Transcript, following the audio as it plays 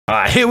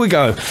Alright, here we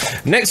go.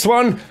 Next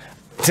one.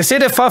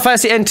 Dissidia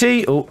Fantasy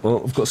NT.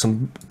 Oh, I've got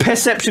some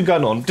perception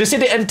going on.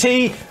 Dissidia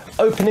NT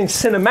opening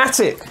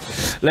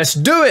cinematic. Let's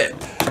do it.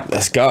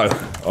 Let's go.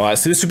 Alright,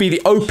 so this will be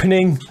the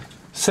opening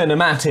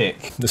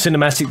cinematic. The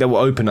cinematic that will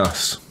open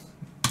us.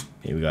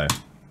 Here we go.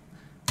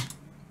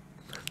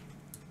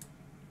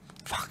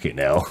 Fucking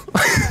hell.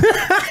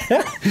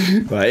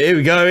 Right, here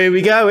we go, here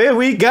we go, here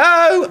we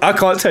go. I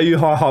can't tell you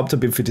how hyped I've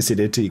been for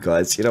Dissidia NT,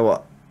 guys. You know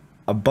what?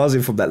 I'm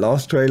buzzing from that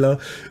last trailer.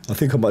 I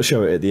think I might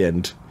show it at the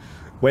end.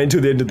 Wait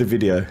until the end of the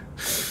video.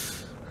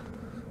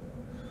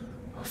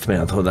 For me,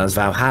 I thought that was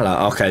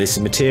Valhalla. Okay, this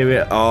is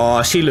Materia.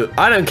 Oh, she look.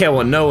 I don't care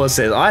what no one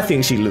says. I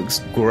think she looks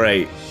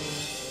great.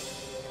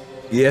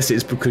 Yes,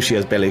 it's because she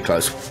has belly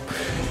clothes.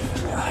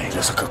 Oh, he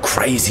looks like a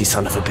crazy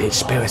son of a bitch.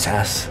 Spirit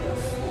ass.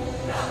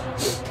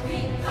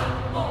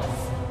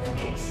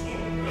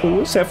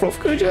 Oh, Sephiroth,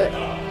 could you?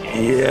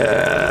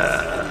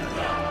 Yeah.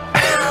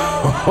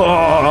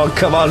 Oh,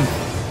 come on.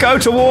 Go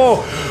to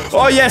war!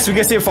 Oh yes, we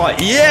can see a fight.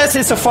 Yes,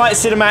 it's a fight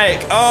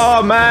cinematic.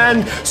 Oh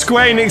man,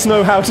 Square Enix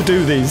know how to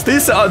do these.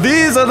 These are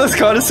the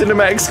kind of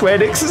cinematic Square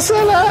Enix is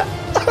sell at.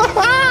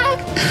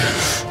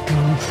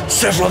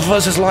 Sephiroth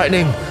versus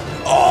Lightning.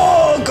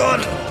 Oh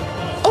god.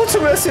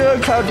 Ultimate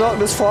Cloud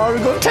Darkness Fire.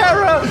 We've got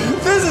Terror.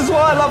 This is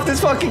why I love this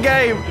fucking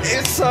game.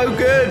 It's so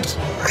good.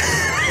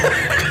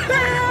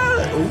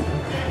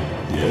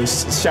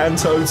 Yes,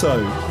 Shantoto.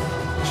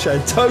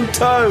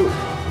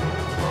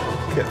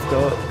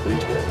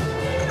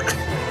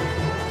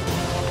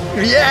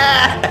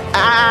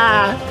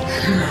 Yeah!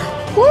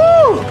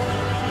 Woo!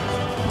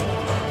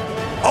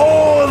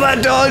 Oh,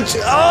 that dodge!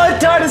 Oh,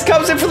 Titus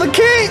comes in for the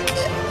kick!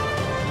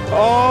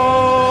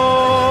 Oh,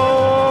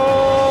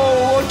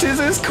 what is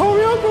this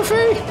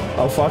choreography?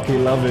 I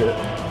fucking love it.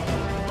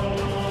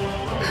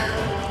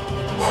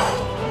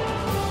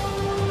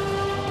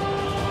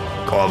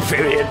 Come on,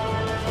 Furion.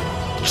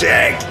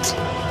 Jacked!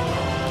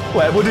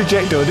 Wait, what did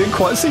Jack do? I didn't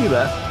quite see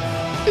that.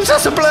 It's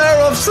just a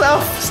blur of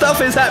stuff. Stuff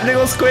is happening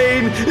on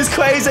screen. It's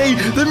crazy.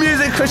 The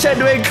music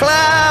crescendoing.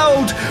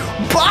 Cloud.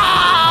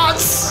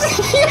 Boss.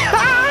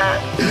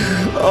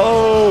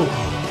 Oh,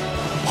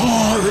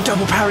 the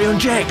double parry on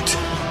Jekt.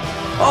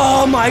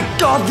 Oh my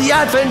god, the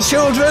Advent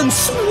Children.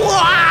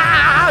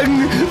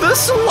 Swang. The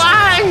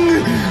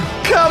swang.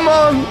 Come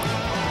on.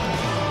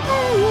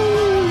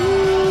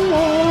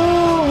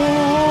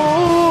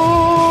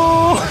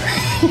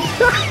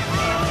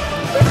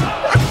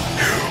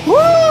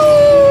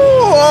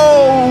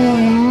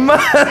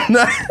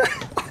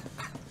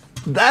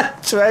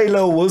 That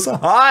trailer was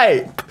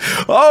hype.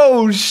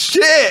 Oh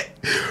shit.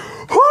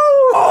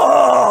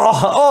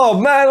 Oh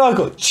man, I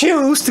got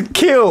chills to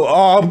kill.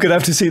 Oh, I'm gonna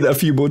have to see that a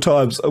few more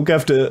times. I'm gonna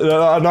have to.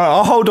 No,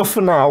 I'll hold off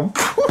for now.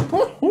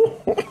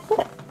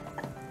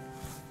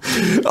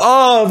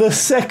 Oh, the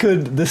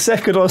second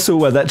I saw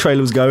where that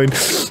trailer was going,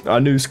 I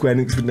knew Square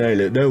Enix would nail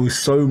it. There was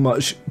so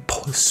much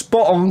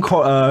spot on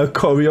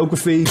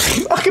choreography.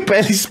 I can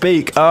barely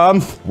speak.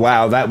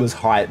 Wow, that was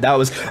hype. That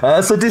was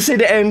so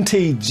Dissidia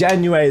NT,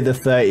 January the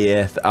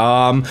 30th.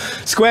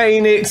 Square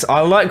Enix,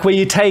 I like where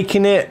you're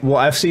taking it. What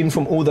I've seen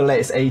from all the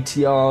latest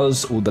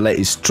ATRs, all the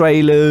latest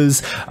trailers,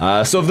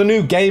 sort of the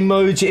new game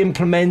modes you're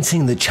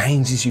implementing, the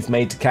changes you've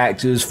made to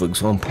characters, for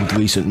example, the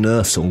recent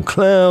nerfs on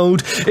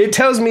Cloud. It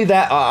tells me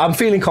that I'm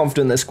feeling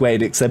confident that Square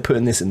Enix, they're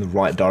putting this in the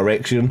right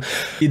direction.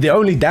 The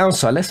only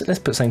downside, let's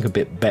put something a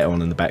bit better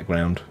on in the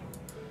background.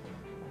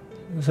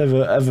 Let's have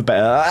a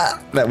better.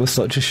 That was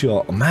such a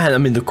shot. Oh, man, I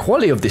mean, the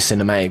quality of this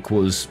cinematic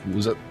was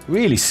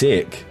really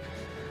sick.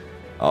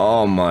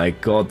 Oh my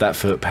god, that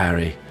foot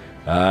parry.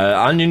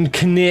 Onion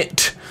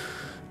Knit.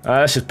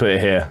 Let's just put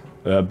it here.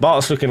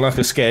 Bart's looking like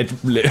a scared.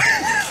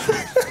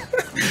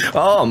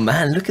 Oh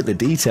man, look at the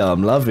detail.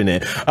 I'm loving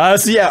it.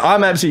 So yeah,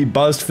 I'm absolutely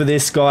buzzed for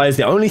this, guys.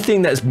 The only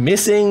thing that's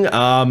missing,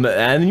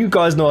 and you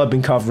guys know I've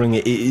been covering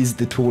it, is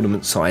the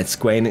tournament side.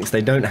 Square Enix,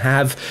 they don't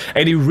have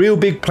any real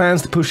big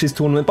plans to push this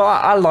tournament, but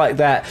I like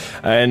that.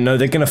 And no,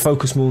 they're going to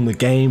focus more on the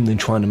game than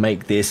trying to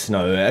make this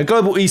a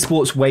global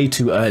esports way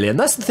too early. And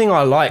that's the thing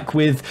I like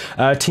with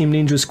Team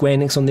Ninja Square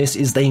Enix on this,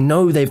 is they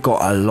know they've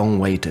got a long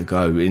way to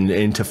go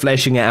into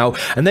fleshing it out,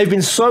 and they've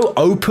been so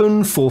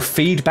open for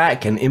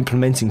feedback and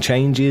implementing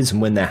changes.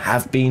 And when there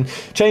have been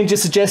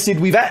changes suggested,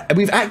 we've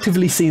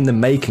actively seen them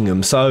making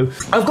them. So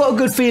I've got a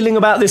good feeling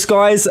about this,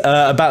 guys,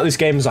 about this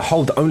game as a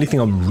whole. The only thing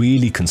I'm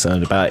really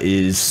concerned about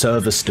is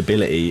server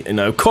stability. You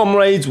know,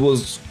 Comrades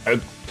was a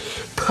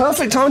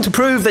perfect time to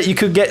prove that you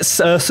could get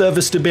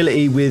server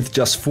stability with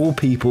just 4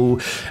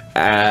 people,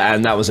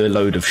 and that was a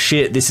load of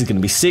shit. This is going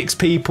to be 6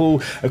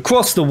 people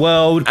across the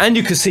world, and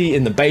you can see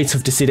in the beta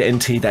of Dissidia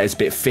NT that it's a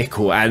bit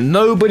fickle, and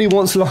nobody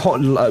wants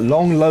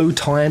long load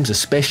times,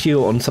 especially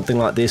on something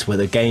like this where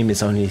the game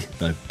is only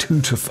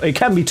it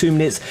can be 2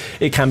 minutes,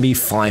 it can be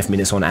 5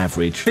 minutes on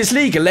average. If it's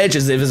League of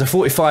Legends, if there's a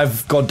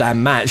 45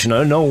 goddamn match, you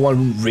know, no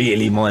one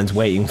really minds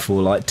waiting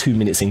for like 2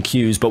 minutes in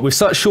queues, but with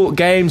such short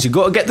games, you've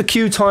got to get the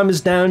queue timers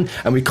down,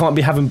 and we can't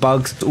be having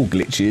bugs or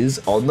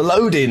glitches on the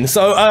loading.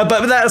 So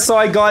but with that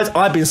aside, guys,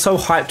 I've been so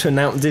hyped to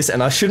announce this,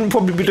 and I shouldn't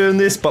probably be doing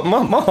this, but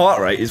my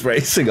heart rate is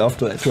racing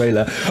after that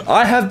trailer.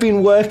 I have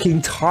been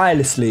working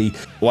tirelessly.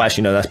 Well,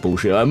 actually, no, that's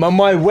bullshit.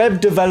 My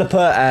web developer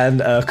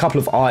and a couple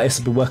of artists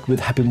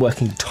have been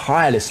working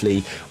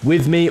tirelessly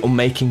with me on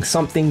making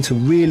something to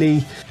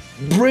really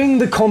bring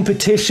the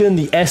competition,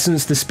 the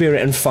essence, the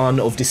spirit and fun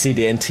of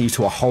Dissidia NT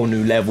to a whole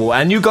new level.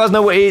 And you guys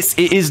know what it is.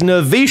 It is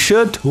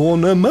Nervisha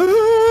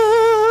Tournaments.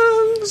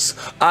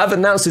 I've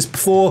announced this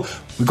before.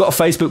 We've got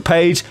a Facebook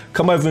page.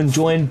 Come over and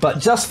join. But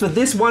just for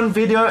this one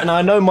video, and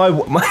I know my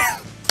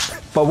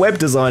web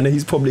designer,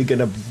 he's probably going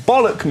to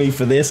bollock me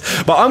for this,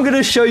 but I'm going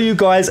to show you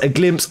guys a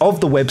glimpse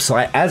of the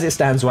website as it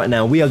stands right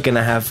now. We are going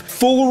to have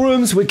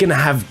forums, we're going to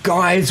have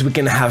guides, we're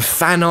going to have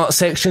fan art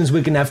sections,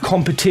 we're going to have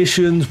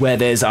competitions where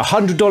there's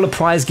 $100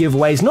 prize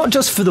giveaways, not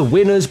just for the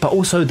winners, but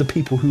also the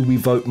people who we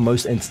vote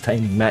most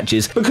entertaining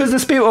matches. Because the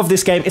spirit of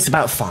this game, it's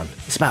about fun.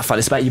 It's about fun.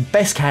 It's about your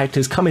best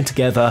characters coming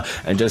together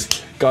and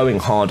just going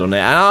hard on it.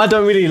 And I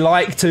don't really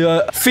like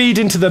to feed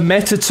into the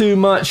meta too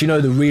much, you know,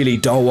 the really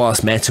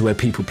dull-ass meta where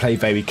people play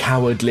very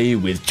cowardly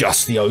with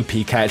just the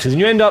OP characters, and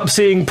you end up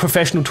seeing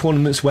professional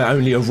tournaments where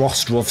only a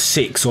roster of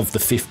 6 of the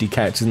 50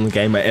 characters in the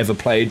game are ever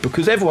played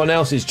because everyone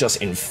else is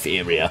just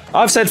inferior.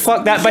 I've said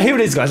fuck that, but here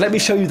it is, guys. Let me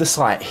show you the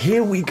site.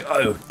 Here we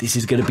go. This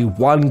is going to be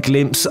one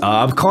glimpse.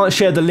 I can't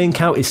share the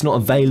link out. It's not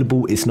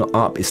available. It's not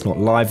up. It's not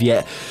live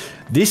yet.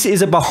 This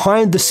is a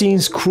behind the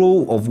scenes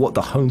crawl of what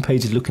the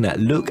homepage is looking at.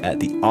 Look at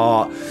the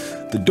art.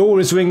 The door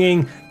is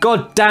ringing.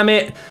 God damn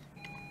it.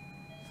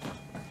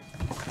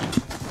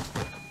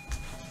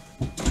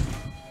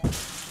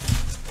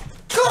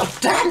 God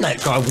damn,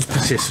 that guy was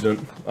persistent.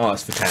 Oh,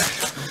 it's for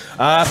cash.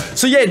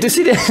 So yeah,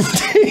 Dissidia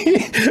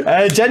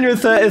NT, January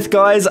 30th,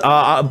 guys.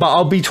 But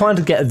I'll be trying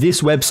to get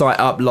this website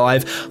up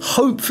live,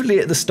 hopefully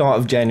at the start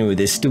of January.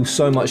 There's still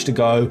so much to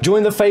go.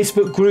 Join the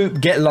Facebook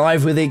group, get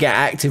live with it, get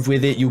active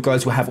with it. You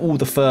guys will have all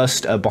the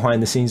first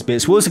behind the scenes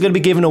bits. We're also going to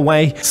be giving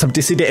away some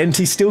Dissidia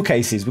NT steel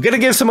cases. We're going to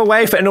give some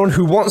away for anyone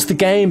who wants the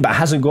game but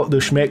hasn't got the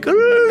schmick.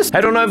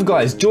 Head on over,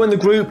 guys. Join the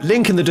group.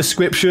 Link in the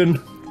description.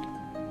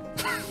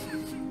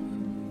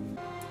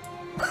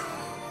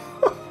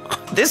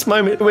 This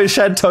moment where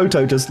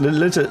Shantoto just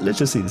let's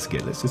just see this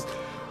again. Let's just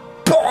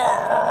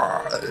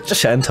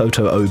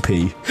Shantoto OP.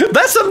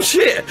 That's some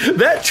shit.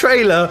 That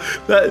trailer.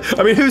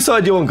 I mean, whose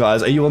side are you on,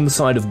 guys? Are you on the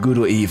side of good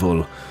or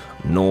evil,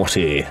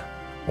 naughty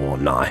or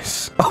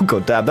nice? Oh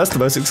god damn, that's the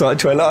most exciting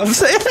trailer I've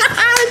seen.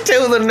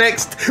 Until the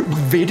next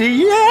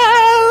video.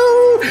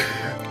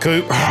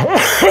 Coop.